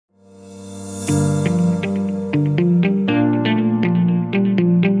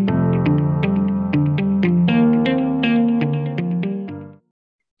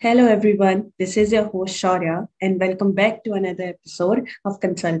Hello everyone, this is your host Shaurya and welcome back to another episode of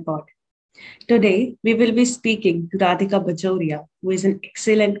ConsultPod. Today we will be speaking to Radhika Bajoria, who is an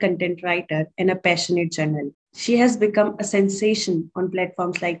excellent content writer and a passionate journalist. She has become a sensation on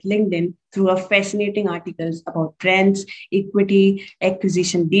platforms like LinkedIn through her fascinating articles about brands, equity,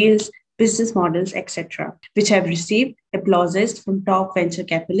 acquisition deals, business models, etc., which have received applauses from top venture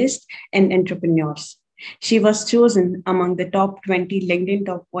capitalists and entrepreneurs. She was chosen among the top 20 LinkedIn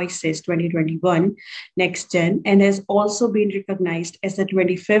Top Voices 2021 Next Gen and has also been recognized as the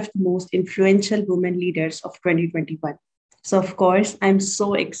 25th most influential women leaders of 2021. So, of course, I'm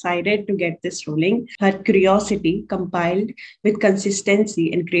so excited to get this rolling. Her curiosity, compiled with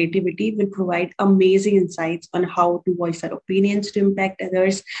consistency and creativity, will provide amazing insights on how to voice our opinions to impact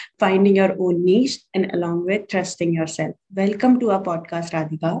others, finding your own niche, and along with trusting yourself. Welcome to our podcast,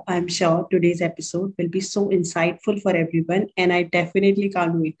 Radhika. I'm sure today's episode will be so insightful for everyone, and I definitely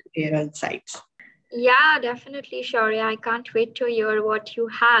can't wait to hear your insights. Yeah, definitely, Shaurya. I can't wait to hear what you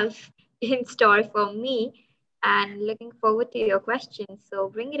have in store for me and looking forward to your questions. So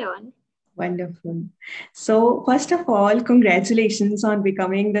bring it on. Wonderful. So, first of all, congratulations on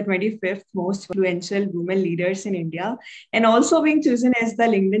becoming the 25th most influential women leaders in India and also being chosen as the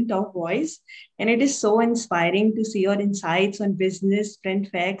LinkedIn Top Voice. And it is so inspiring to see your insights on business, trend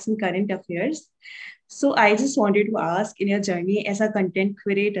facts, and current affairs. So, I just wanted to ask in your journey as a content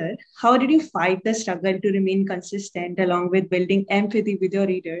curator, how did you fight the struggle to remain consistent along with building empathy with your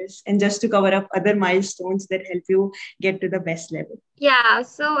readers and just to cover up other milestones that help you get to the best level? Yeah,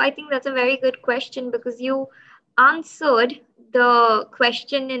 so I think that's a very good question because you answered the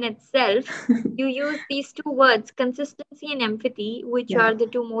question in itself. You used these two words, consistency and empathy, which Yeah. are the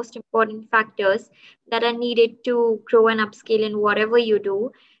two most important factors that are needed to grow and upscale in whatever you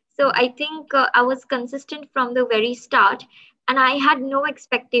do. So I think I was consistent from the very start and I had no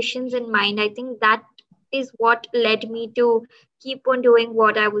expectations in mind. I think that is what led me to keep on doing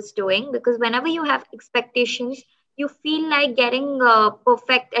what I was doing because whenever you have expectations, you feel like getting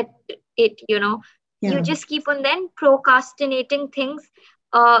perfect at it. You Yeah. just keep on then procrastinating things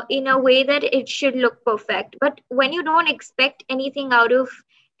in a way that it should look perfect, but when you don't expect anything out of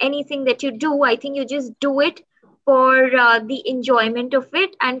anything that you do, I think you just do it for the enjoyment of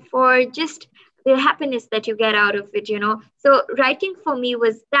it and for just the happiness that you get out of it. So writing for me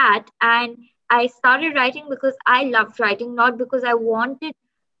was that, and I started writing because I loved writing, not because I wanted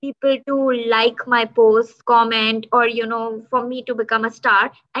people to like my posts, comment, or for me to become a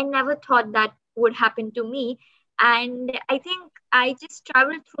star. I never thought that would happen to me. And I think I just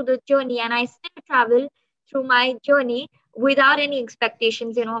traveled through the journey and I still travel through my journey without any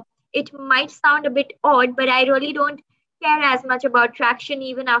expectations. It might sound a bit odd, but I really don't care as much about traction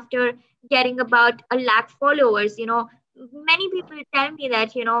even after getting about 1 lakh followers. Many people tell me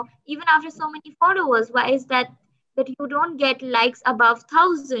that, even after so many followers, why is that you don't get likes above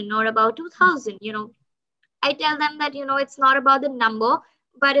 1,000 or above 2,000? I tell them that, it's not about the number,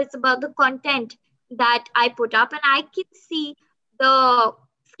 but it's about the content that I put up. And I can see the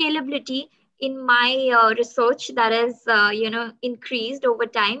scalability in my research that is, increased over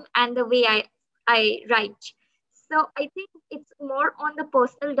time and the way I write. So I think it's more on the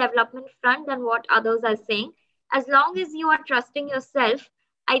personal development front than what others are saying. As long as you are trusting yourself,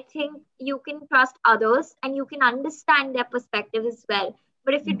 I think you can trust others and you can understand their perspective as well.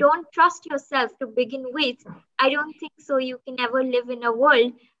 But if you don't trust yourself to begin with, I don't think so. You can ever live in a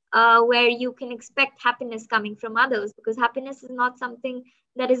world where you can expect happiness coming from others because happiness is not something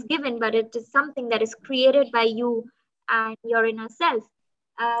that is given, but it is something that is created by you and your inner self.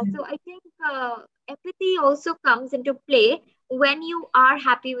 So I think empathy also comes into play when you are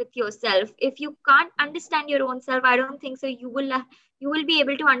happy with yourself. If you can't understand your own self, I don't think so. You will be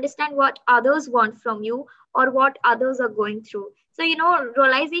able to understand what others want from you or what others are going through. So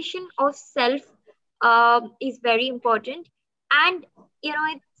realization of self is very important, and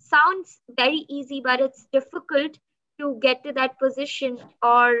it sounds very easy, but it's difficult to get to that position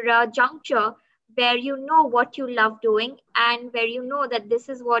or juncture where you know what you love doing and where you know that this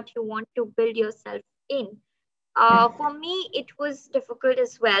is what you want to build yourself in. For me, it was difficult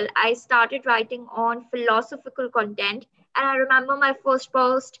as well. I started writing on philosophical content, and I remember my first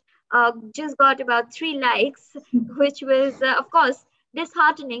post just got about 3 likes, which was, of course,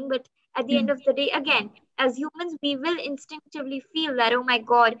 disheartening. But at the end of the day, again, as humans, we will instinctively feel that, oh my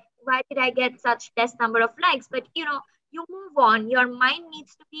God, why did I get such less number of likes? But you move on. Your mind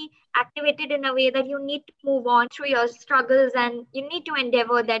needs to be activated in a way that you need to move on through your struggles, and you need to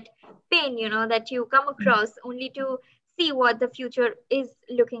endeavor that pain, that you come across only to see what the future is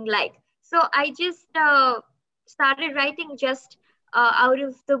looking like. So I just started writing just out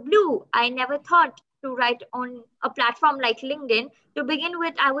of the blue. I never thought to write on a platform like LinkedIn. To begin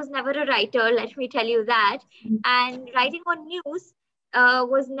with, I was never a writer, let me tell you that. And writing on news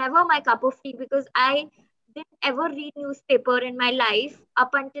was never my cup of tea because I didn't ever read newspaper in my life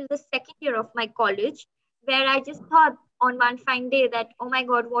up until the second year of my college, where I just thought on one fine day that, oh my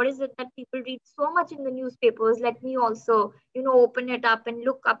God, what is it that people read so much in the newspapers? Let me also, open it up and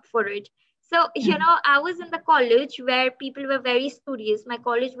look up for it. So, Yeah. I was in the college where people were very studious. My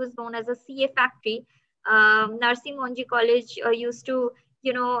college was known as a CA factory. Narsing Monji College used to,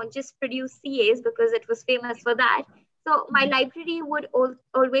 just produce CAs because it was famous for that. So my library would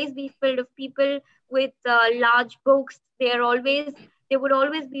always be filled of people with large books. They would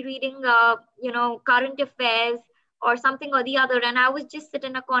always be reading, current affairs or something or the other. And I would just sit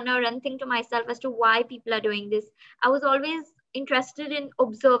in a corner and think to myself as to why people are doing this. I was always interested in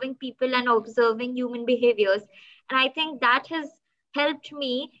observing people and observing human behaviors. And I think that has helped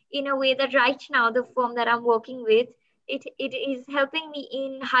me in a way that right now, the firm that I'm working with, it is helping me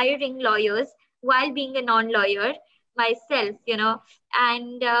in hiring lawyers while being a non-lawyer myself,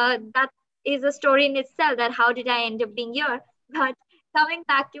 and that is a story in itself that how did I end up being here. But coming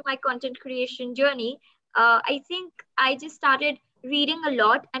back to my content creation journey, I think I just started reading a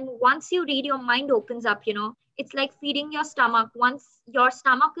lot. And once you read, your mind opens up, it's like feeding your stomach. Once your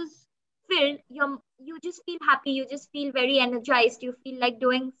stomach is filled, you just feel happy, you just feel very energized, you feel like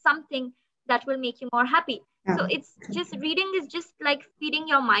doing something that will make you more happy. So Yeah. it's just reading is just like feeding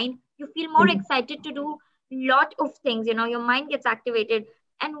your mind. You feel more Mhm. excited to do lot of things, your mind gets activated.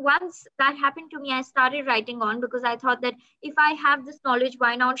 And once that happened to me, I started writing on because I thought that if I have this knowledge,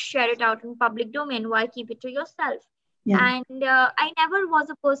 why not share it out in public domain? Why keep it to yourself? Yeah. And I never was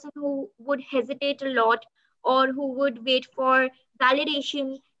a person who would hesitate a lot or who would wait for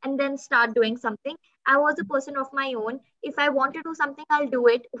validation and then start doing something. I was a person of my own. If I want to do something, I'll do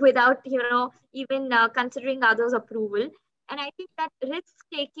it without, even considering others' approval. And I think that risk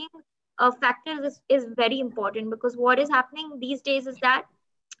taking factor is very important because what is happening these days is that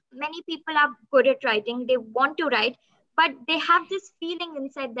many people are good at writing, they want to write, but they have this feeling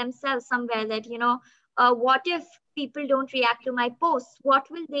inside themselves somewhere that, what if people don't react to my posts? What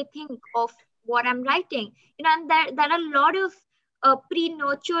will they think of what I'm writing? And there are a lot of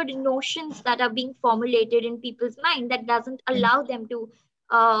pre-nurtured notions that are being formulated in people's mind that doesn't Yeah. allow them to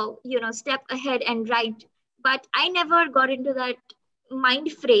step ahead and write. But I never got into that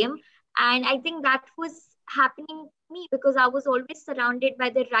mind frame. And I think that was happening to me because I was always surrounded by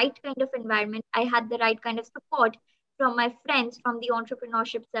the right kind of environment. I had the right kind of support from my friends from the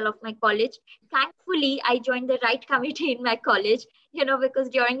entrepreneurship cell of my college. Thankfully, I joined the right committee in my college, because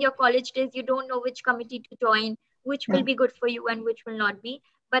during your college days you don't know which committee to join, which Yeah. will be good for you and which will not be.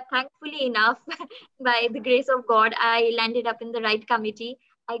 But thankfully enough, by the grace of God, I landed up in the right committee.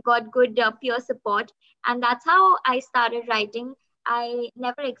 I got good peer support, and that's how I started writing. I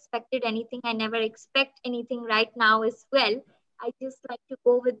never expected anything. I never expect anything right now as well. I just like to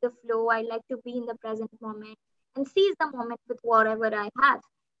go with the flow. I like to be in the present moment and seize the moment with whatever I have.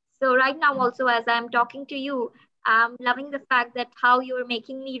 So right now also as I'm talking to you, I'm loving the fact that how you're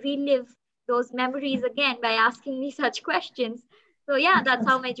making me relive those memories again by asking me such questions. So yeah, that's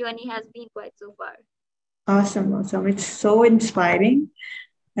how my journey has been quite so far. Awesome, awesome. It's so inspiring.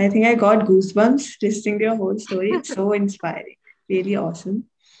 I think I got goosebumps listening to your whole story. It's so inspiring. Really awesome.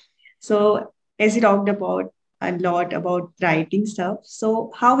 So, as you talked about a lot about writing stuff,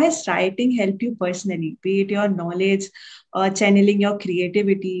 so how has writing helped you personally, be it your knowledge or channeling your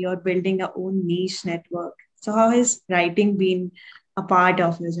creativity or building your own niche network? So, how has writing been a part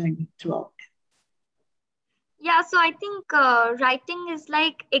of your journey throughout? Yeah, so I think writing is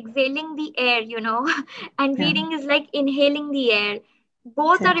like exhaling the air, and Yeah, reading is like inhaling the air.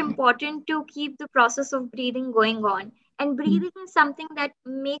 Both are exactly. important to keep the process of breathing going on. And Mm. breathing is something that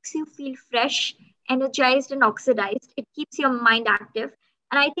makes you feel fresh, energized, and oxidized. It keeps your mind active.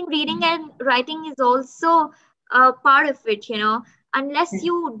 And I think reading and writing is also a part of it, Unless Yeah,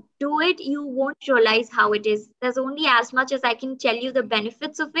 you do it, you won't realize how it is. There's only as much as I can tell you the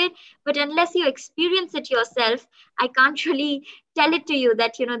benefits of it, but unless you experience it yourself, I can't really tell it to you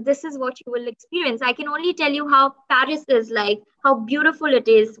that this is what you will experience. I can only tell you how Paris is like, how beautiful it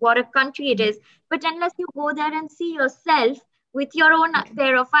is, what a country it is. But unless you go there and see yourself with your own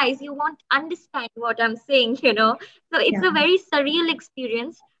pair of eyes, you won't understand what I'm saying. So it's yeah, a very surreal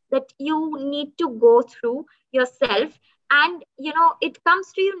experience that you need to go through yourself. And it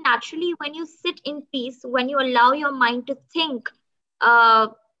comes to you naturally when you sit in peace, when you allow your mind to think. uh,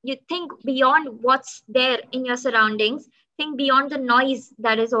 you think beyond what's there in your surroundings, think beyond the noise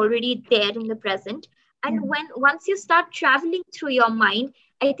that is already there in the present. And Yeah. when once you start traveling through your mind,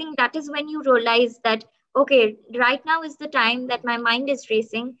 I think that is when you realize that, okay, right now is the time that my mind is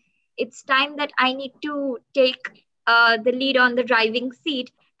racing. It's time that I need to take the lead on the driving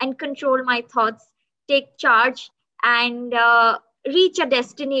seat and control my thoughts, take charge, and reach a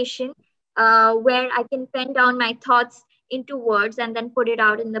destination where I can pen down my thoughts into words and then put it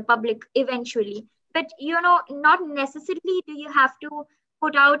out in the public eventually. But not necessarily do you have to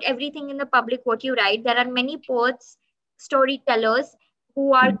put out everything in the public what you write. There are many poets, storytellers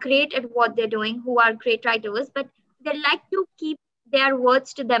who are great at what they're doing, who are great writers, but they like to keep their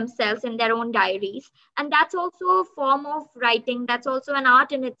words to themselves in their own diaries. And that's also a form of writing. That's also an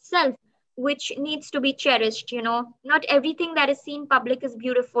art in itself, which needs to be cherished. Not everything that is seen public is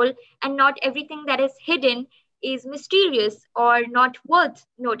beautiful, and not everything that is hidden is mysterious or not worth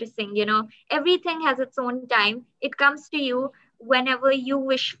noticing. Everything has its own time. It comes to you whenever you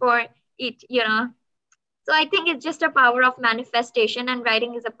wish for it. So I think it's just a power of manifestation, and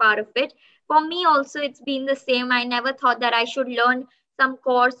writing is a part of it. For me also, it's been the same. I never thought that I should learn some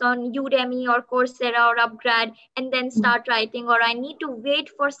course on Udemy or Coursera or Upgrad and then start writing, or I need to wait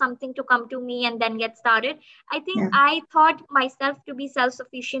for something to come to me and then get started. I think Yeah. I thought myself to be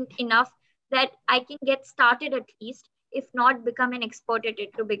self-sufficient enough that I can get started at least, if not become an expert at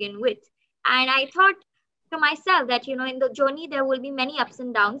it to begin with. And I thought to myself that, in the journey, there will be many ups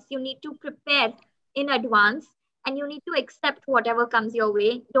and downs. You need to prepare in advance, and you need to accept whatever comes your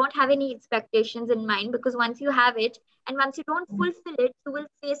way. Don't have any expectations in mind, because once you have it and once you don't fulfill it, you will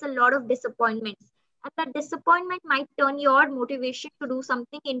face a lot of disappointments. And that disappointment might turn your motivation to do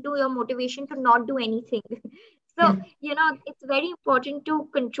something into your motivation to not do anything. So, Yeah. it's very important to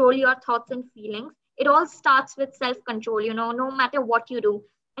control your thoughts and feelings. It all starts with self control, no matter what you do.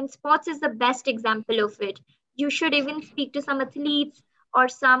 And sports is the best example of it. You should even speak to some athletes or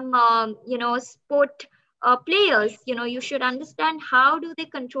some sport players. You should understand how do they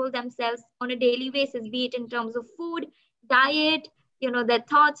control themselves on a daily basis, be it in terms of food, diet, their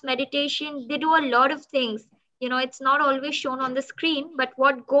thoughts, meditation. They do a lot of things. It's not always shown on the screen, but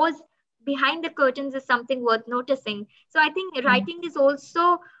what goes behind the curtains is something worth noticing. So I think writing is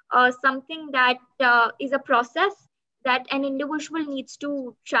also something that is a process that an individual needs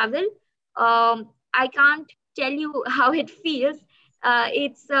to travel. I can't tell you how it feels.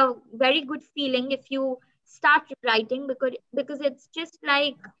 It's a very good feeling if you start writing, because it's just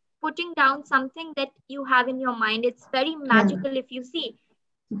like putting down something that you have in your mind. It's very Yeah. magical if you see.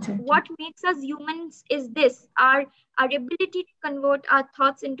 Exactly. What makes us humans is this: our ability to convert our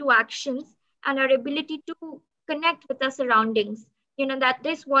thoughts into actions, and our ability to connect with our surroundings. That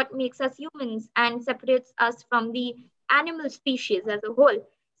is what makes us humans and separates us from the animal species as a whole.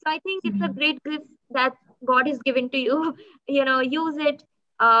 So I think it's a great gift that God has given to you. Use it,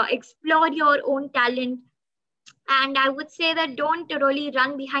 explore your own talent. And I would say that don't really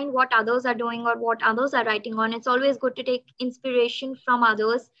run behind what others are doing or what others are writing on. It's always good to take inspiration from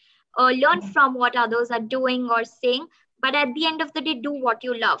others, learn from what others are doing or saying. But at the end of the day, do what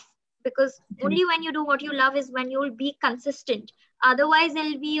you love. Because only when you do what you love is when you'll be consistent. Otherwise,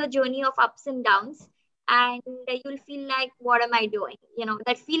 it'll be a journey of ups and downs. And you'll feel like, what am I doing?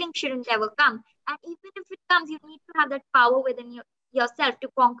 That feeling shouldn't ever come. And even if it comes, you need to have that power within yourself to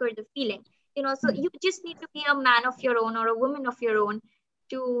conquer the feeling. So you just need to be a man of your own or a woman of your own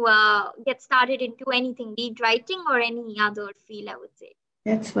to get started into anything, be it writing or any other field, I would say.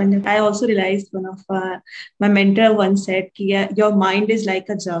 That's wonderful. I also realized one of my mentor once said, "Yeah, your mind is like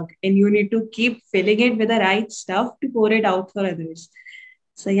a jug, and you need to keep filling it with the right stuff to pour it out for others."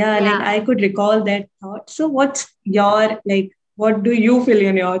 So yeah, like Yeah. I could recall that thought. So what's your like? What do you fill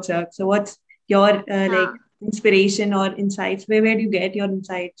in your jug? So what's your like uh, inspiration or insights? Where do you get your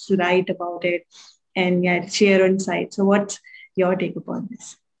insights to write about it and yeah, share your insights? So what's your take upon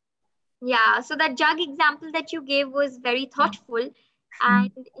this? Yeah, so that jug example that you gave was very thoughtful.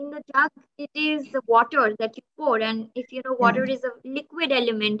 And in the jug, it is the water that you pour. And if Yeah, water is a liquid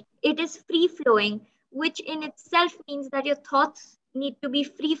element, it is free flowing, which in itself means that your thoughts need to be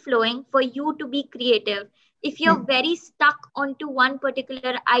free flowing for you to be creative. If yeah, you're very stuck onto one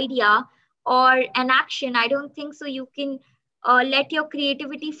particular idea or an action, I don't think so you can let your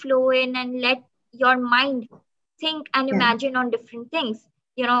creativity flow in and let your mind think and yeah, imagine on different things.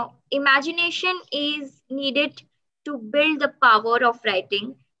 Imagination is needed to build the power of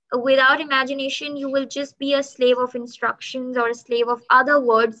writing. Without imagination, you will just be a slave of instructions or a slave of other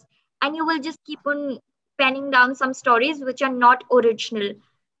words, and you will just keep on penning down some stories which are not original.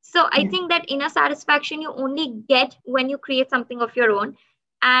 So I yeah, think that inner satisfaction you only get when you create something of your own.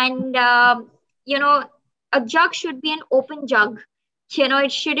 And you know a jug should be an open jug.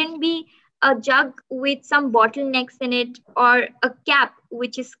 It shouldn't be a jug with some bottlenecks in it, or a cap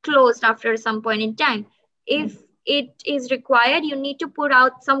which is closed after some point in time. Yeah. If it is required, you need to pour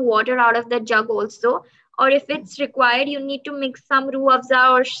out some water out of the jug also. Or if it's required, you need to mix some ruh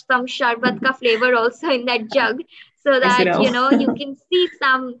afza or some sharbat ka flavor also in that jug, so Nice to that know. you can see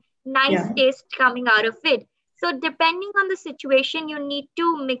some nice Yeah. taste coming out of it. So depending on the situation, you need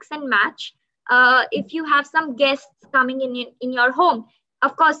to mix and match. If you have some guests coming in your home,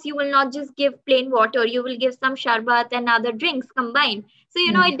 of course you will not just give plain water, you will give some sharbat and other drinks combined. So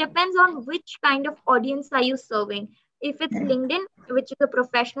Yeah. it depends on which kind of audience are you serving. If it's Yeah. LinkedIn, which is a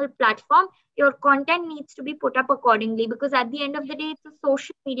professional platform, your content needs to be put up accordingly, because at the end of the day, it's a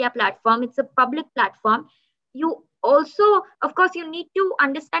social media platform, it's a public platform. You also, of course, you need to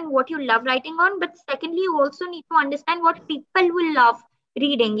understand what you love writing on, but secondly, you also need to understand what people will love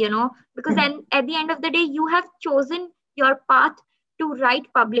reading, because Yeah. then at the end of the day, you have chosen your path to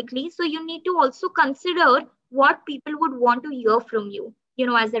write publicly. So you need to also consider what people would want to hear from you,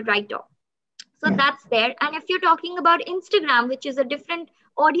 as a writer. So Yeah. that's there. And if you're talking about Instagram, which is a different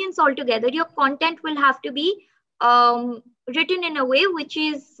audience altogether, your content will have to be um, written in a way which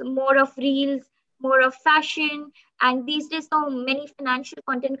is more of reels, more of fashion. And these days, so many financial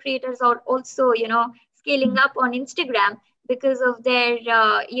content creators are also, scaling up on Instagram because of their,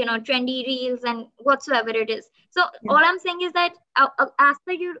 trendy reels and whatsoever it is. So Yeah. all I'm saying is that as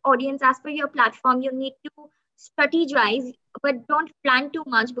per your audience, as per your platform, you need to strategize, but don't plan too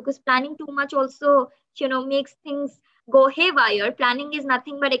much, because planning too much also makes things go haywire. Planning is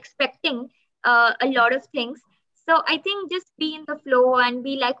nothing but expecting a lot of things. So I think just be in the flow and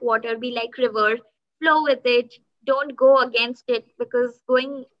be like water, be like river, flow with it. Don't go against it, because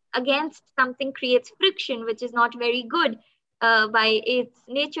going against something creates friction, which is not very good by its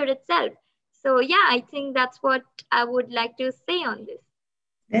nature itself. So yeah, I think that's what I would like to say on this.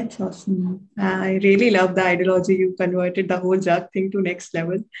 That's awesome. I really love the ideology. You converted the whole jug thing to next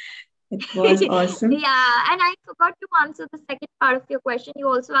level. It was awesome. Yeah, and I forgot to answer the second part of your question. You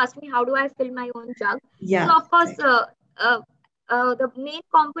also asked me how do I fill my own jug. So Yeah. of course, Right. uh, the main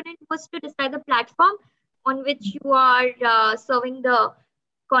component was to decide the platform on which you are serving the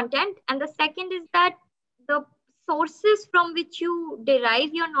content, and the second is that the sources from which you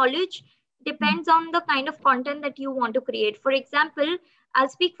derive your knowledge depends on the kind of content that you want to create. For example, I'll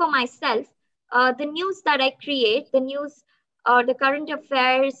speak for myself. The news that I create, the news or the current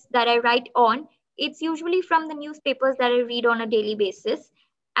affairs that I write on, it's usually from the newspapers that I read on a daily basis.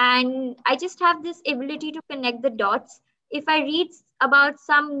 And I just have this ability to connect the dots. If I read about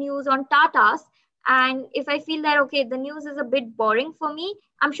some news on Tatas, and if I feel that, okay, the news is a bit boring for me,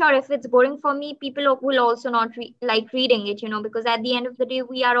 I'm sure if it's boring for me, people will also not like reading it, because at the end of the day,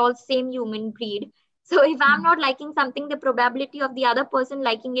 we are all same human breed. So if I'm not liking something, the probability of the other person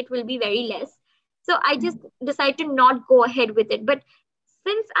liking it will be very less. So I just decide to not go ahead with it. But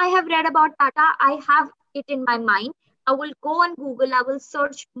since I have read about Tata, I have it in my mind. I will go on Google, I will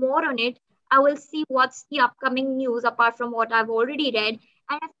search more on it. I will see what's the upcoming news apart from what I've already read.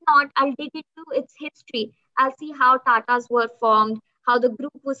 And if not, I'll dig into its history. I'll see how Tatas were formed, how the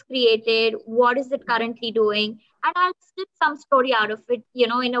group was created, what is it currently doing, and I'll snip some story out of it,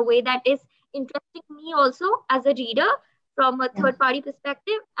 in a way that is interesting me also as a reader from a Yeah. third party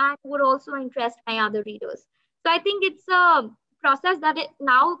perspective, and would also interest my other readers. So I think it's a process that it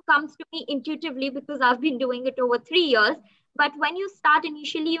now comes to me intuitively because I've been doing it over 3 years. But when you start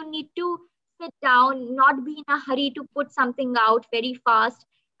initially, you need to sit down, not be in a hurry to put something out very fast,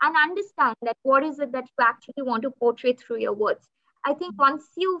 and understand that what is it that you actually want to portray through your words. I think once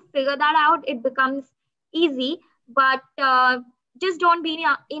you figure that out, it becomes easy. But just don't be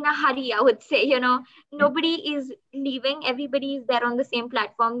in a hurry, I would say. Yeah. Nobody is leaving, everybody is there on the same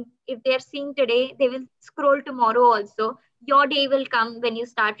platform. If they're seeing today, they will scroll tomorrow also. Your day will come when you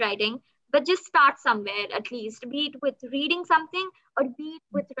start writing, but just start somewhere, at least, be it with reading something or be it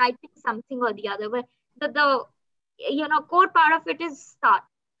with writing something or the other. But the core part of it is start,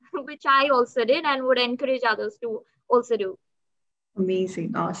 which I also did and would encourage others to also do.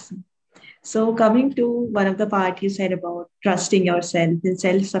 Amazing. Awesome. So coming to one of the part you said about trusting yourself and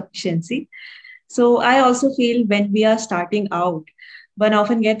self-sufficiency. So I also feel when we are starting out, one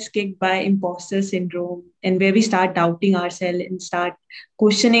often gets kicked by imposter syndrome and where we start doubting ourselves and start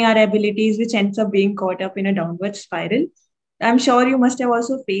questioning our abilities, which ends up being caught up in a downward spiral. I'm sure you must have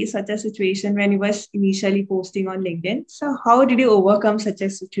also faced such a situation when you was initially posting on LinkedIn. So how did you overcome such a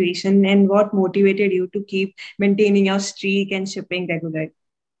situation and what motivated you to keep maintaining your streak and shipping regularly?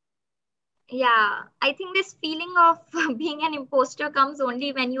 Yeah, I think this feeling of being an imposter comes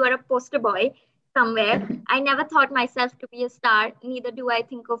only when you are a poster boy. somewhere. I never thought myself to be a star, neither do I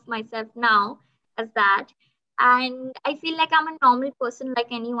think of myself now as that. And I feel like I'm a normal person like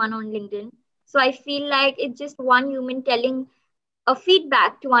anyone on LinkedIn. So I feel like it's just one human telling a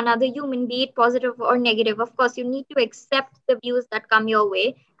feedback to another human, be it positive or negative. Of course, you need to accept the views that come your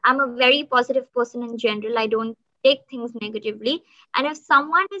way. I'm a very positive person in general. I don't take things negatively. And if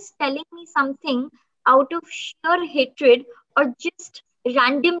someone is telling me something out of sheer hatred or just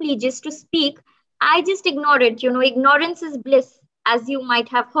randomly just to speak, I just ignore it. Ignorance is bliss, as you might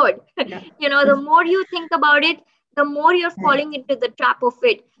have heard. Yeah. The more you think about it, the more you're Right. falling into the trap of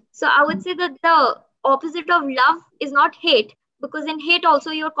it. So I would say that the opposite of love is not hate, because in hate also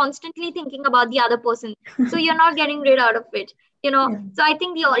you're constantly thinking about the other person, so you're not getting rid out of it. Yeah. So I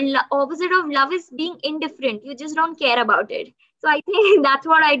think the opposite of love is being indifferent. You just don't care about it. So I think that's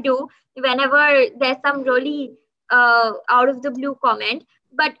what I do whenever there's some really out of the blue comment.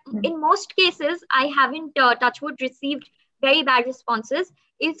 But Yeah. in most cases I haven't, touchwood, received very bad responses.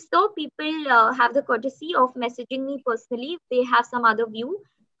 If so, people have the courtesy of messaging me personally if they have some other view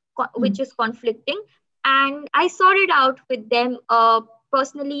which Mm. is conflicting, and I sort it out with them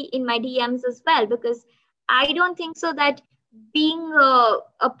personally in my DMs as well, because I don't think so that being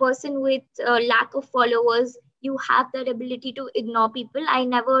a person with a lack of followers, you have that ability to ignore people. I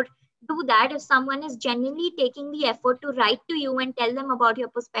never do that. If someone is genuinely taking the effort to write to you and tell them about your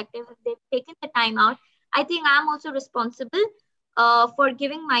perspective, if they've taken the time out, I think I'm also responsible for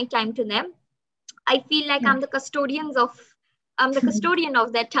giving my time to them. I feel like Yeah. I'm the custodian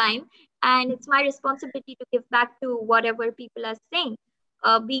of that time, and it's my responsibility to give back to whatever people are saying,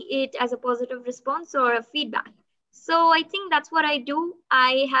 be it as a positive response or a feedback. So I think that's what I do.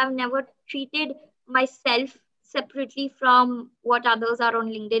 I have never treated myself separately from what others are on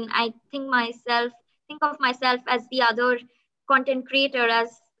LinkedIn. I think of myself as the other content creator,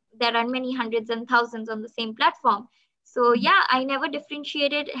 as there are many hundreds and thousands on the same platform. So yeah, I never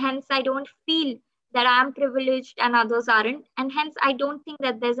differentiated, hence I don't feel that I'm privileged and others aren't. And hence, I don't think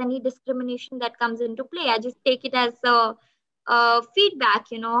that there's any discrimination that comes into play. I just take it as a feedback,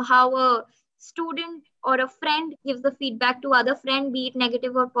 how a student or a friend gives the feedback to other friend, be it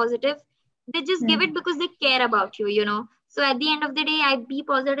negative or positive. They just Yeah. give it because they care about you. So at the end of the day, I be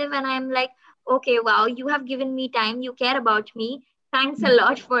positive and I'm like, okay, wow, you have given me time, you care about me. Thanks a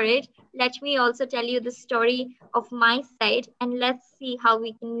lot for it. Let me also tell you the story of my side, and let's see how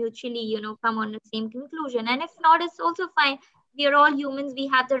we can mutually come on the same conclusion. And if not, it's also fine. We are all humans, we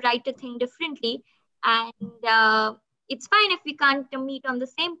have the right to think differently, and it's fine if we can't meet on the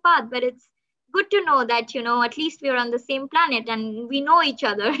same path, but it's good to know that at least we're on the same planet and we know each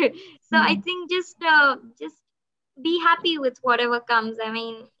other. So I Mm. think just be happy with whatever comes. I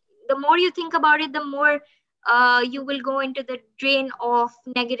mean, the more you think about it, the more you will go into the drain of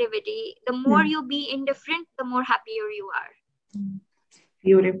negativity. The more Mm. you be indifferent, the more happier you are.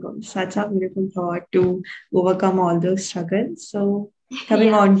 Beautiful. Such a beautiful thought to overcome all those struggles. So, coming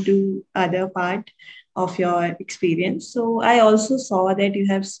Yeah. on to other part of your experience. So, I also saw that you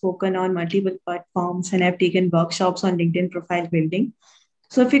have spoken on multiple platforms and have taken workshops on LinkedIn profile building.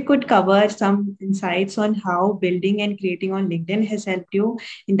 So, if you could cover some insights on how building and creating on LinkedIn has helped you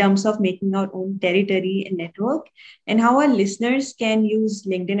in terms of making our own territory and network, and how our listeners can use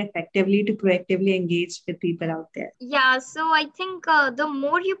LinkedIn effectively to proactively engage with people out there. Yeah, so I think the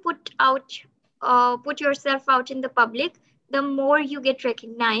more you put yourself out in the public, the more you get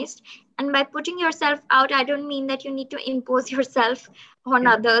recognized. And by putting yourself out, I don't mean that you need to impose yourself on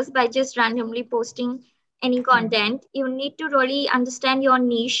Yeah. others by just randomly posting any Yeah. content. You need to really understand your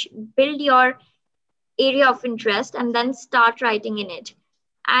niche, build your area of interest, and then start writing in it.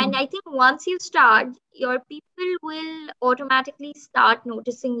 And I think once you start, your people will automatically start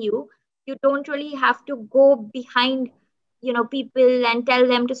noticing you. You don't really have to go behind people and tell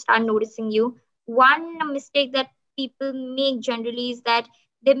them to start noticing you. One mistake that people make generally is that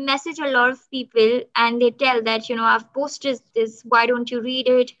they message a lot of people and they tell that I've posted this, why don't you read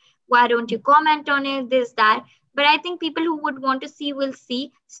it, why don't you comment on it, this, that. But I think people who would want to see will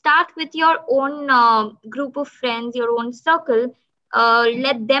see. Start with your own group of friends, your own circle.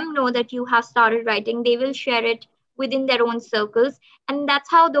 Let them know that you have started writing. They will share it within their own circles, and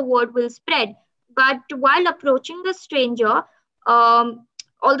that's how the word will spread. But while approaching a stranger, um,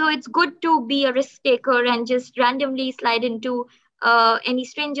 although it's good to be a risk taker and just randomly slide into any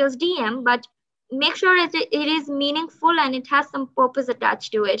stranger's DM, but make sure it is meaningful and it has some purpose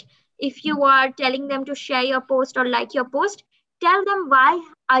attached to it. If you are telling them to share your post or like your post, tell them why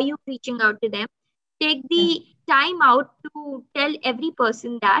are you reaching out to them. Take Yeah. the time out to tell every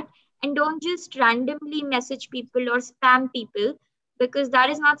person that, and don't just randomly message people or spam people, because that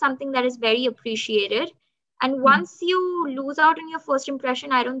is not something that is very appreciated. And Yeah. once you lose out on your first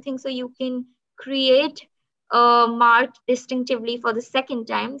impression, I don't think so you can create a mark distinctively for the second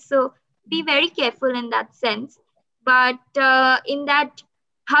time. So be very careful in that sense. But in that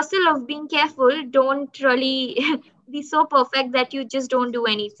hustle of being careful, don't really be so perfect that you just don't do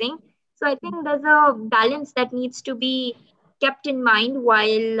anything. So I think there's a balance that needs to be kept in mind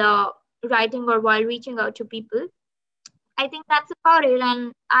while writing or while reaching out to people. I think that's about it.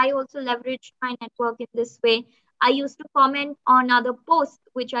 And I also leveraged my network in this way. I used to comment on other posts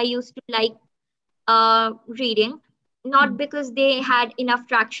which I used to like reading, not because they had enough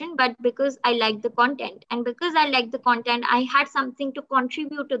traction, but because I liked the content. And because I liked the content, I had something to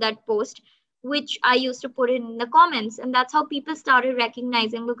contribute to that post, which I used to put in the comments. And that's how people started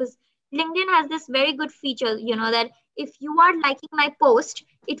recognizing, because LinkedIn has this very good feature, that if you are liking my post,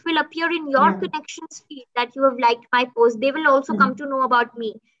 it will appear in your Yeah. connections feed that you have liked my post. They will also come Mm. to know about me.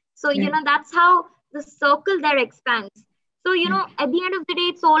 So, Yeah. that's how the circle there expands. So, Yeah. at the end of the day,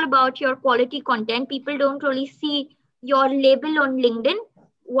 it's all about your quality content. People don't really see your label on LinkedIn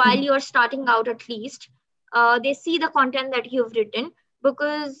while Mm. you're starting out, at least. They see the content that you've written,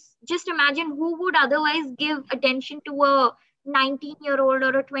 because just imagine who would otherwise give attention to a 19-year-old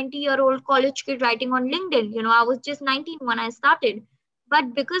or a 20-year-old college kid writing on LinkedIn. I was just 19 when I started.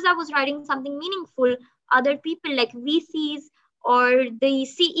 But because I was writing something meaningful, other people like VCs or the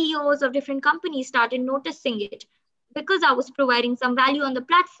CEOs of different companies started noticing it because I was providing some value on the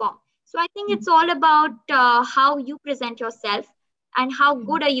platform. So I think it's all about how you present yourself and how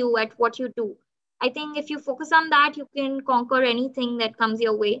good are you at what you do. I think if you focus on that, you can conquer anything that comes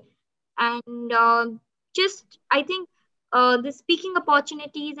your way. And just, I think the speaking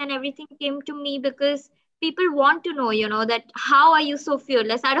opportunities and everything came to me because people want to know, that how are you so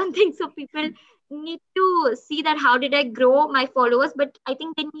fearless? I don't think so. People need to see that how did I grow my followers, but I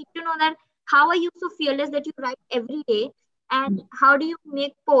think they need to know that how are you so fearless that you write every day, and how do you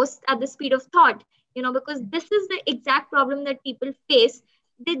make posts at the speed of thought? Because this is the exact problem that people face.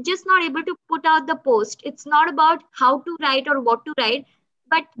 They're just not able to put out the post. It's not about how to write or what to write,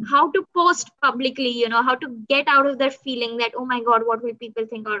 but how to post publicly, how to get out of that feeling that, oh my God, what will people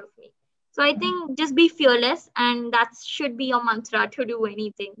think out of me? So I think just be fearless, and that should be your mantra to do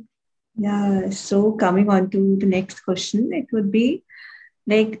anything. Yeah. So coming on to the next question, it would be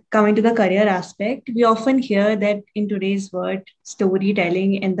like coming to the career aspect. We often hear that in today's world,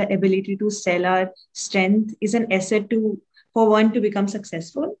 storytelling and the ability to sell our strength is an asset to for one to become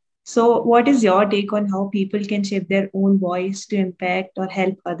successful. So, what is your take on how people can shape their own voice to impact or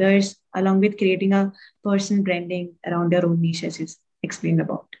help others, along with creating a personal branding around their own niches? Is explained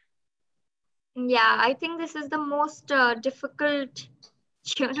about. Yeah, I think this is the most difficult,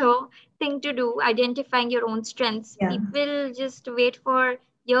 you know, thing to do, identifying your own strengths. Yeah. People just wait for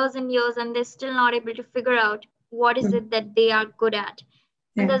years and years and they're still not able to figure out what is Mm. it that they are good at.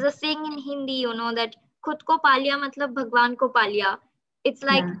 And Yeah. there's a saying in Hindi, that khud ko palya matlab bhagwan ko palya. It's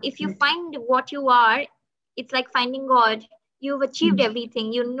like Yeah. if you Right. find what you are, it's like finding God. You've achieved Mm.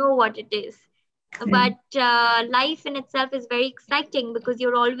 everything, you know what it is. Right. But life in itself is very exciting because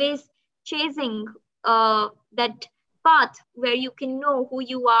you're always chasing that path where you can know who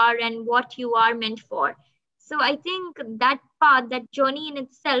you are and what you are meant for. So I think that path, that journey in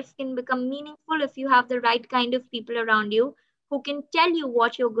itself can become meaningful if you have the right kind of people around you who can tell you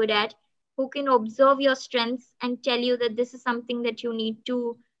what you're good at, who can observe your strengths and tell you that this is something that you need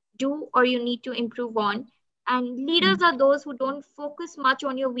to do or you need to improve on. And leaders Mm. are those who don't focus much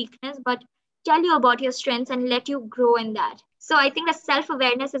on your weakness, but tell you about your strengths and let you grow in that. So I think the self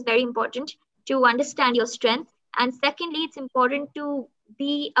awareness is very important to understand your strength. And secondly, it's important to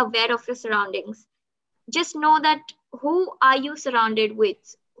be aware of your surroundings. Just know that who are you surrounded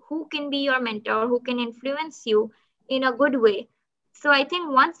with? Who can be your mentor? Who can influence you in a good way? So I think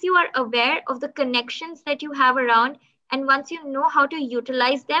once you are aware of the connections that you have around and once you know how to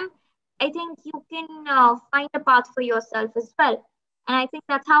utilize them, I think you can find a path for yourself as well. And I think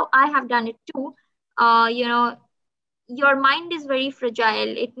that's how I have done it too. You know, your mind is very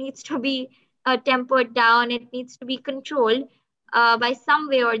fragile. It needs to be tempered down, it needs to be controlled by some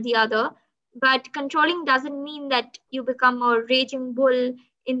way or the other. But controlling doesn't mean that you become a raging bull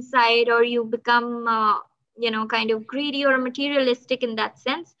inside or you become, kind of greedy or materialistic in that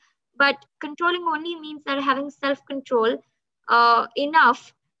sense. But controlling only means that having self control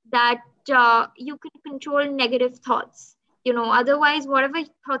enough that you can control negative thoughts. Otherwise, whatever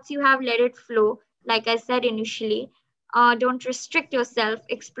thoughts you have, let it flow. Like I said initially, don't restrict yourself,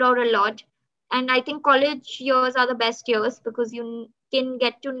 explore a lot. And I think college years are the best years because you can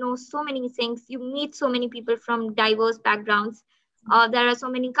get to know so many things, you meet so many people from diverse backgrounds. There are so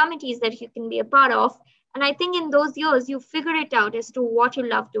many committees that you can be a part of. And I think in those years, you figure it out as to what you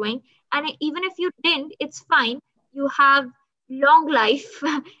love doing. And even if you didn't, it's fine. You have long life.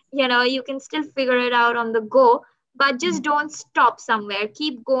 You can still figure it out on the go, but just don't stop somewhere.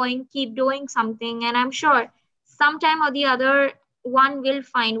 Keep going, keep doing something. And I'm sure sometime or the other, one will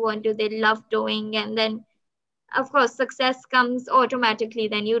find what do they love doing. And then, of course, success comes automatically.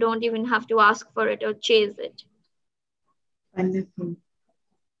 Then you don't even have to ask for it or chase it. Wonderful.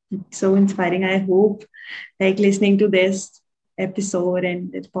 It's so inspiring. I hope, like listening to this episode and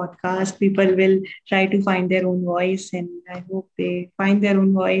this podcast, people will try to find their own voice, and I hope they find their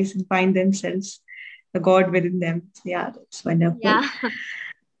own voice and find themselves, the God within them. Yeah, that's wonderful. Yeah.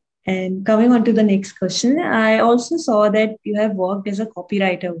 And coming on to the next question, I also saw that you have worked as a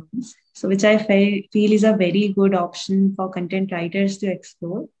copywriter once, so which I feel is a very good option for content writers to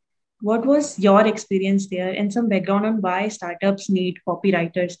explore. What was your experience there, and some background on why startups need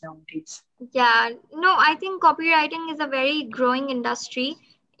copywriters nowadays? Yeah, no, I think copywriting is a very growing industry.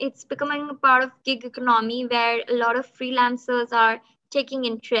 It's becoming a part of gig economy where a lot of freelancers are taking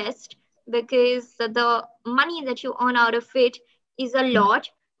interest because the money that you earn out of it is a lot.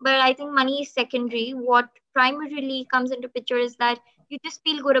 But I think money is secondary. What primarily comes into picture is that you just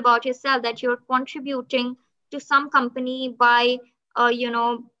feel good about yourself, that you're contributing to some company by, you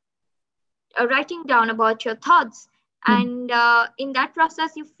know, writing down about your thoughts, and in that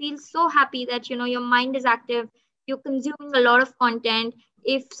process you feel so happy that your mind is active, you're consuming a lot of content.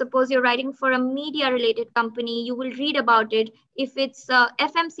 If suppose you're writing for a media related company, you will read about it. If it's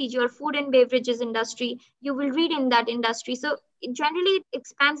FMCG or food and beverages industry, you will read in that industry. So it generally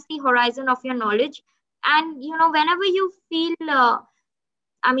expands the horizon of your knowledge. And whenever you feel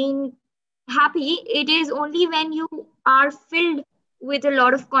I mean, happy, it is only when you are filled with a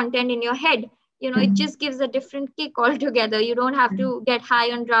lot of content in your head. It Mhm. just gives a different kick altogether. You don't have to get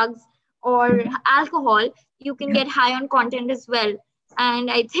high on drugs or alcohol. You can Yeah. get high on content as well. And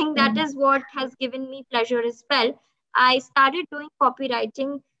I think that Mm. is what has given me pleasure as well. I started doing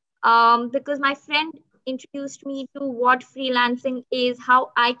copywriting because my friend introduced me to what freelancing is,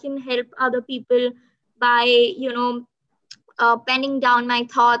 how I can help other people by, penning down my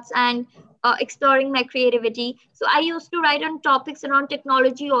thoughts and exploring my creativity. So I used to write on topics around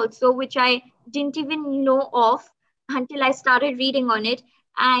technology also, which I didn't even know of until I started reading on it.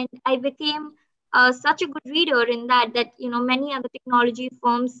 And I became such a good reader in that many other technology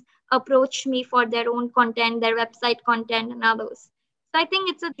firms approached me for their own content, their website content, and others. So I think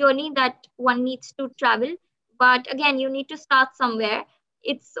it's a journey that one needs to travel. But again, you need to start somewhere.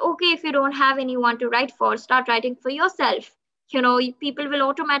 It's okay if you don't have anyone to write for, start writing for yourself. People will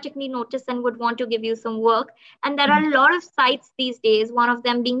automatically notice and would want to give you some work. And there are a lot of sites these days, one of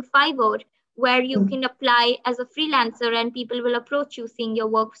them being Fiverr, where you Mm. can apply as a freelancer and people will approach you seeing your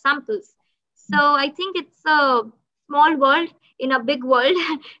work samples. So I think it's a small world in a big world.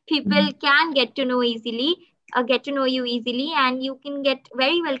 People Mm. can get to know you easily, and you can get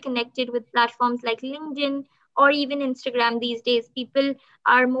very well connected with platforms like LinkedIn or even Instagram these days. People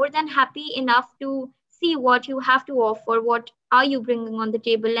are more than happy enough to see what you have to offer, what are you bringing on the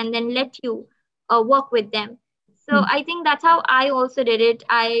table, and then let you work with them. So Mm. I think that's how I also did it.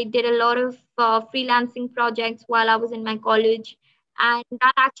 I did a lot of freelancing projects while I was in my college, and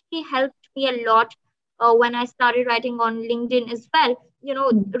that actually helped me a lot when I started writing on LinkedIn as well.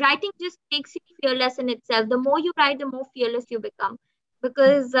 Mm. Writing just makes you fearless in itself. The more you write, the more fearless you become,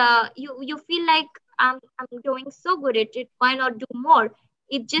 because you feel like I'm doing so good at it. Why not do more?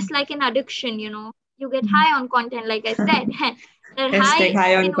 It's just like an addiction. You get Mm. high on content, like I said. That Hashtag high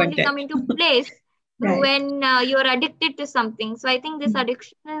high on can only content. come into place Right. when you're addicted to something. So I think this Mm.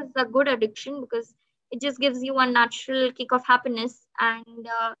 addiction is a good addiction because it just gives you a natural kick of happiness,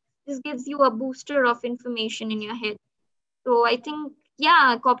 and just gives you a booster of information in your head. So I think,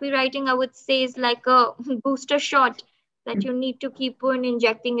 yeah, copywriting, I would say, is like a booster shot that you need to keep on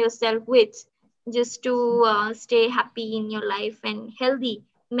injecting yourself with, just to stay happy in your life and healthy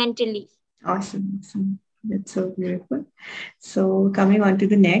mentally. Awesome. Awesome. That's so beautiful. So, coming on to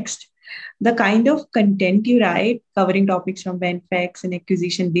the next, the kind of content you write, covering topics from bank facts and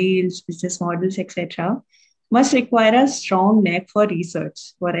acquisition deals, business models, etc., must require a strong knack for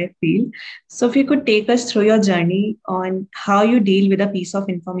research, what I feel. So, if you could take us through your journey on how you deal with a piece of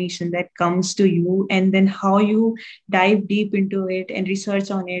information that comes to you, and then how you dive deep into it and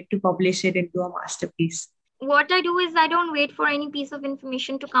research on it to publish it into a masterpiece. What I do is I don't wait for any piece of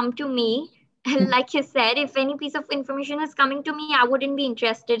information to come to me. Like you said, if any piece of information is coming to me, I wouldn't be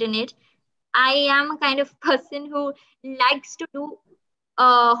interested in it. I am a kind of person who likes to do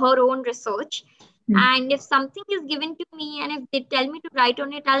her own research. Mm. And if something is given to me and if they tell me to write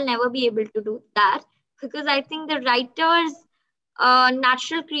on it, I'll never be able to do that, because I think the writer's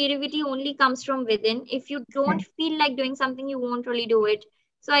natural creativity only comes from within. If you don't Right. feel like doing something, you won't really do it.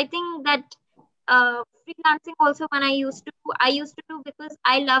 So I think that freelancing also, when I used to do because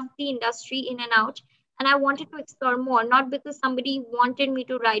I loved the industry in and out, and I wanted to explore more, not because somebody wanted me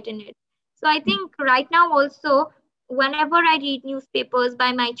to write in it. So I think right now also, whenever I read newspapers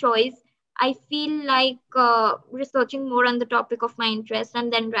by my choice, I feel like researching more on the topic of my interest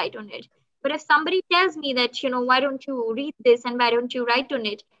and then write on it. But if somebody tells me that, why don't you read this and why don't you write on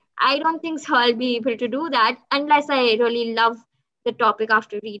it, I don't think so I'll be able to do that unless I really love the topic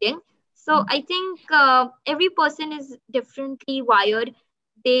after reading. So I think every person is differently wired.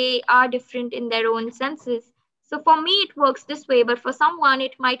 They are different in their own senses. So for me, it works this way, but for someone,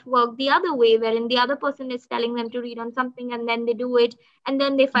 it might work the other way, wherein the other person is telling them to read on something and then they do it and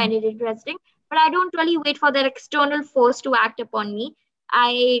then they find it interesting. But I don't really wait for that external force to act upon me.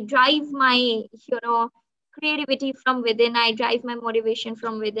 I drive my, creativity from within. I drive my motivation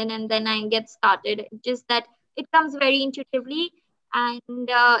from within, and then I get started. Just that it comes very intuitively, and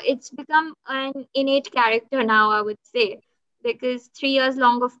it's become an innate character now, I would say, because 3 years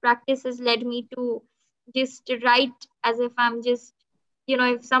long of practice has led me to just write as if I'm just,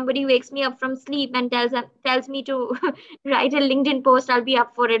 if somebody wakes me up from sleep and tells me to write a LinkedIn post, I'll be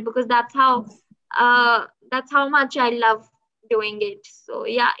up for it, because that's how much I love doing it. So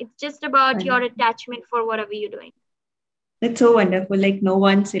yeah, it's just about your Wonderful. attachment for whatever you're doing. That's so wonderful. Like no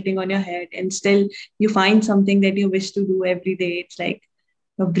one sitting on your head, and still you find something that you wish to do every day. It's like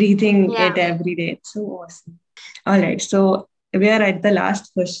you're breathing it Yeah. every day. It's so awesome. All right. So we are at the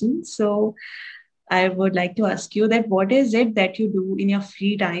last question. So I would like to ask you that what is it that you do in your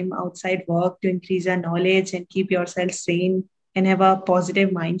free time outside work to increase your knowledge and keep yourself sane and have a positive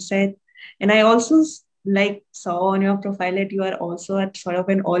mindset? And I also like saw on your profile that you are also a sort of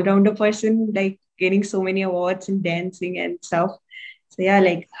an all-rounder person, like getting so many awards in dancing and stuff. So yeah,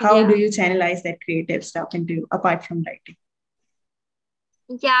 like how do Yeah. you channelize that creative stuff into apart from writing?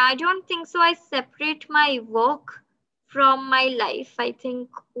 Yeah, I don't think so. I separate my work from my life. I think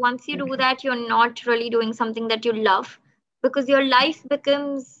once you do Okay. that, you're not really doing something that you love, because your life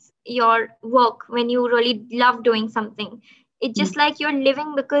becomes your work when you really love doing something. It's just Mm. like you're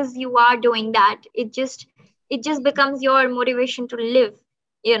living because you are doing that. It just becomes your motivation to live,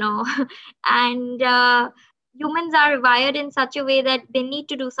 you know. And humans are wired in such a way that they need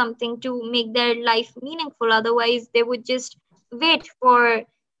to do something to make their life meaningful. Otherwise, they would just wait for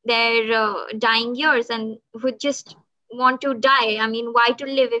their dying years and would just want to die. I mean, why to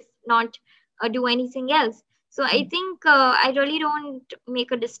live if not do anything else? So I think I really don't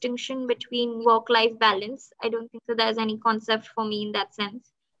make a distinction between work-life balance. I don't think so there's any concept for me in that sense.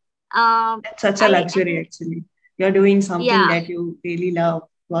 That's such a I luxury, and actually. You're doing something Yeah, that you really love,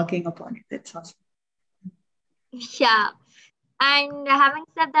 working upon it. That's awesome. yeah. And having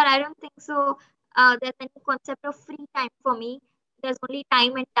said that, I don't think so. There's any concept of free time for me. There's only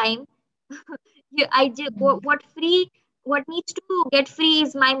time and time. Yeah, what needs to get free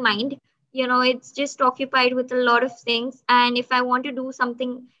is my mind. It's just occupied with a lot of things. And if I want to do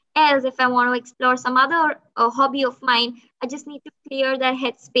something else, if I want to explore some other hobby of mine, I just need to clear that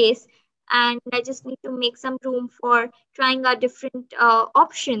headspace, and I just need to make some room for trying out different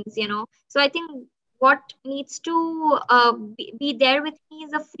options. So I think what needs to be there with me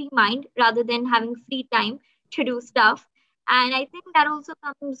is a free mind rather than having free time to do stuff. And I think that also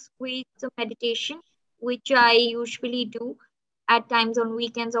comes with some meditation, which I usually do at times on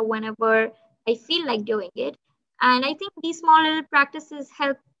weekends or whenever I feel like doing it. And I think these small little practices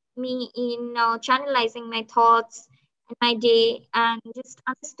help me in channelizing my thoughts and my day, and just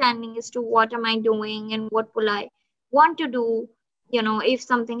understanding as to what am I doing and what will I want to do, if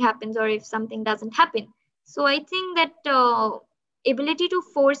something happens or if something doesn't happen. So I think that ability to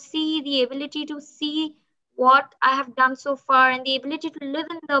foresee, the ability to see what I have done so far, and the ability to live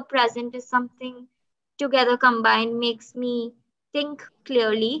in the present is something together combined makes me think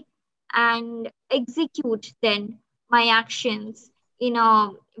clearly and execute then my actions in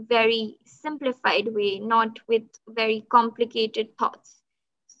a very simplified way, not with very complicated thoughts.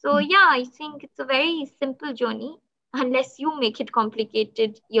 So, yeah, I think it's a very simple journey unless you make it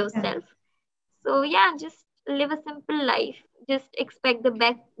complicated Yeah. yourself. So yeah, just live a simple life. Just expect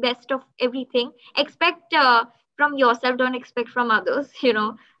the best of everything. Expect from yourself, don't expect from others.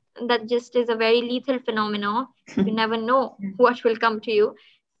 That just is a very lethal phenomenon. You never know Yeah. what will come to you.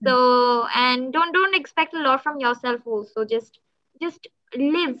 So, and don't expect a lot from yourself also. Just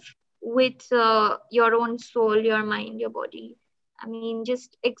live with your own soul, your mind, your body. I mean,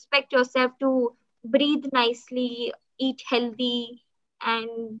 just expect yourself to breathe nicely, eat healthy,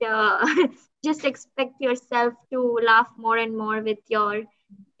 and just expect yourself to laugh more and more with your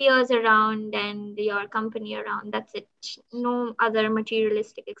peers around and your company around. That's it. No other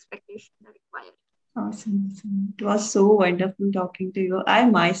materialistic expectations are required. Awesome. Awesome. It was so wonderful talking to you. I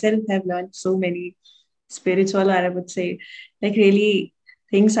myself have learned so many spiritual, or I would say, like really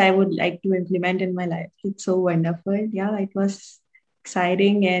things I would like to implement in my life. It's so wonderful. Yeah, it was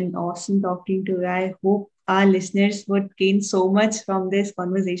exciting and awesome talking to you. I hope our listeners would gain so much from this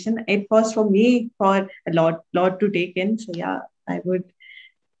conversation. It was for me for a lot to take in. So yeah, I would,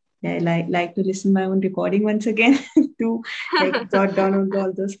 yeah, like to listen my own recording once again to like jot down on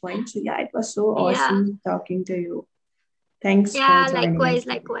all those points. So yeah, it was so Yeah, awesome talking to you. Thanks for yeah, joining us likewise,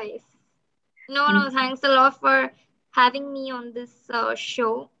 today. likewise. No, Thank no, thanks a lot for having me on this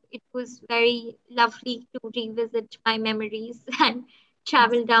show. It was very lovely to revisit my memories and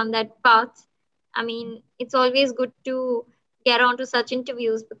travel down that path. I mean, it's always good to get onto such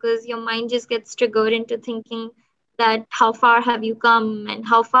interviews because your mind just gets triggered into thinking that how far have you come and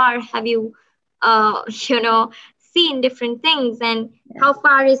how far have you, you know, seen different things and yeah, how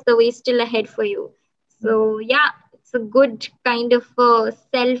far is the way still ahead for you. So, yeah, it's a good kind of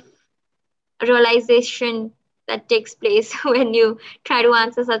self realization that takes place when you try to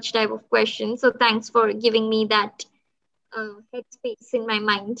answer such type of questions. So thanks for giving me that headspace in my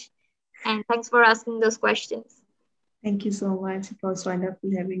mind, and thanks for asking those questions. thank you so much. It was wonderful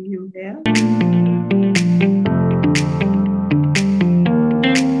having you here.